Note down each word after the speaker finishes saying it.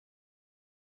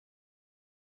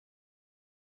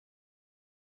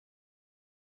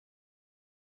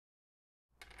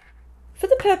For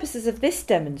the purposes of this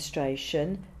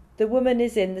demonstration, the woman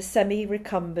is in the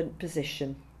semi-recumbent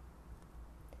position.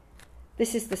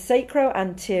 This is the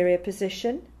sacro-anterior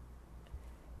position.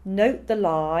 Note the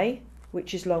lie,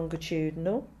 which is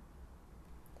longitudinal.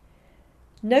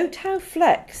 Note how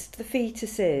flexed the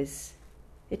fetus is.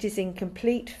 It is in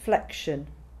complete flexion.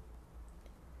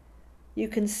 You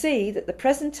can see that the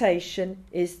presentation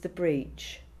is the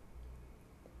breech.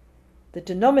 The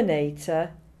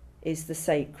denominator is the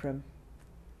sacrum.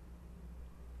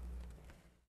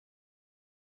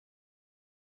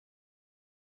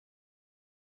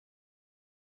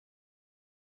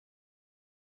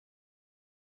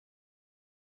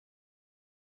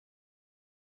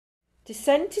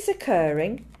 Descent is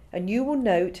occurring, and you will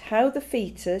note how the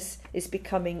fetus is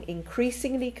becoming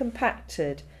increasingly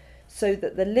compacted so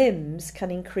that the limbs can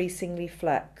increasingly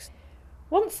flex.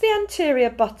 Once the anterior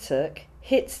buttock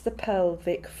hits the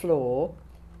pelvic floor,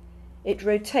 it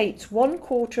rotates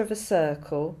 1/4 of a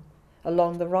circle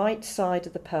along the right side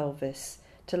of the pelvis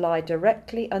to lie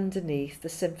directly underneath the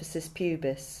symphysis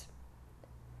pubis.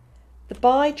 The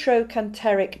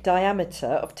bitrochanteric diameter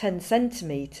of 10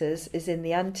 centimetres is in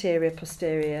the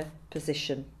anterior-posterior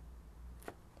position.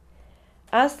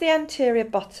 As the anterior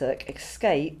buttock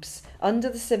escapes under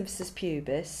the symphysis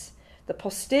pubis, the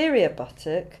posterior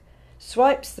buttock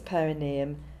swipes the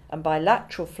perineum, and by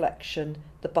lateral flexion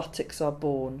the buttocks are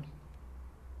born.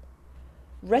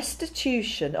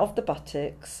 Restitution of the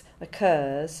buttocks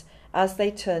occurs as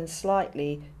they turn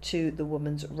slightly to the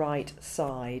woman's right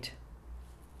side.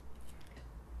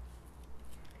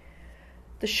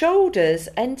 The shoulders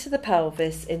enter the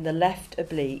pelvis in the left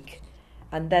oblique,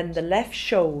 and then the left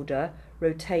shoulder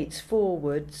rotates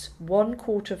forwards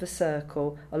 1/4 of a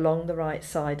circle along the right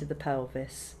side of the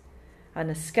pelvis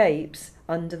and escapes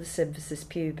under the symphysis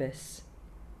pubis.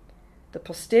 The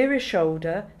posterior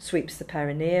shoulder sweeps the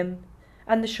perineum,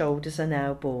 and the shoulders are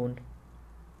now born.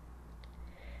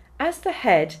 As the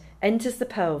head enters the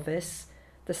pelvis,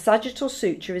 the sagittal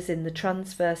suture is in the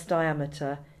transverse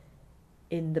diameter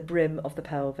in the brim of the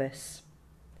pelvis.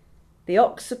 The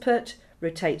occiput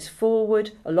rotates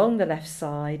forward along the left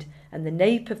side, and the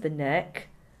nape of the neck,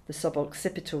 the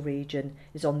suboccipital region,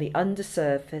 is on the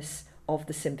undersurface of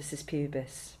the symphysis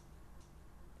pubis.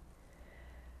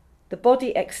 The body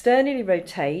externally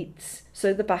rotates,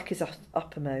 so the back is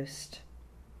uppermost.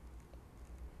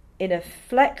 In a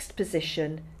flexed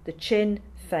position, the chin,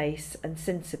 face and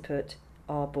sinciput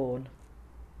are born.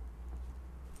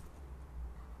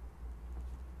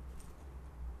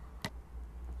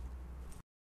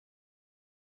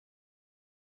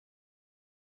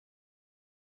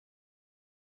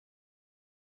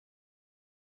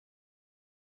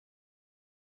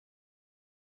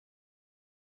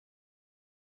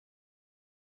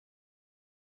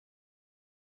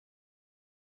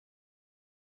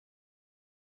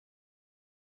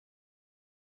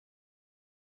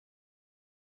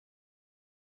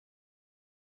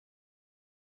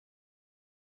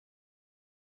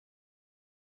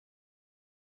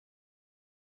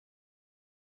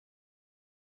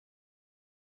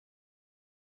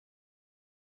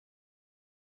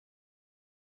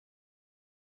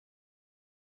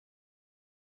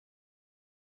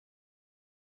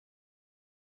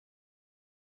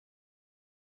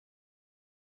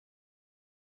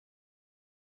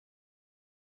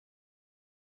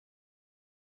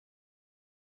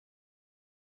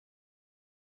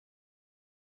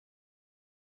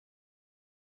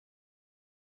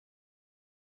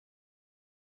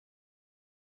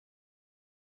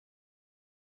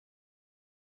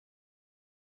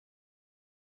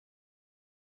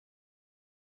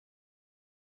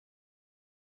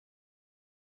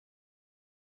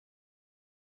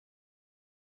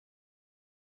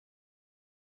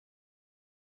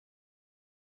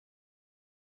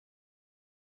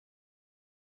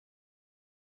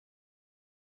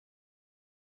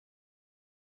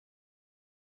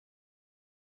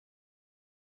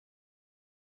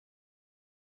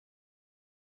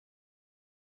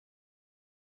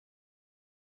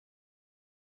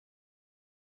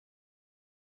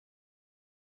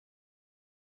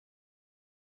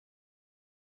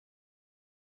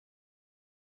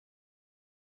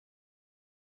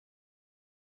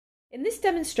 In this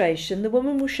demonstration, the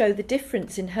woman will show the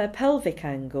difference in her pelvic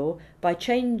angle by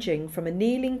changing from a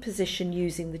kneeling position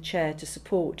using the chair to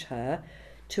support her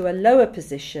to a lower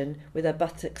position with her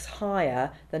buttocks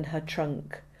higher than her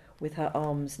trunk, with her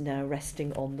arms now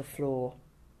resting on the floor.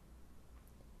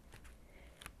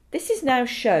 This is now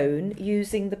shown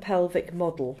using the pelvic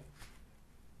model.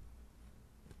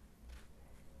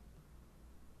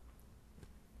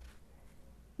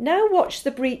 Now watch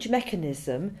the breech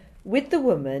mechanism with the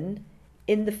woman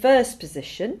in the first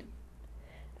position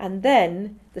and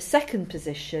then the second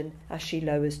position as she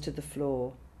lowers to the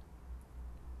floor.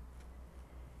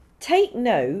 Take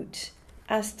note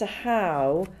as to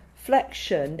how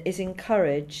flexion is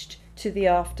encouraged to the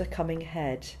aftercoming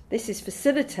head. This is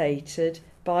facilitated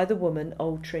by the woman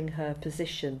altering her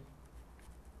position.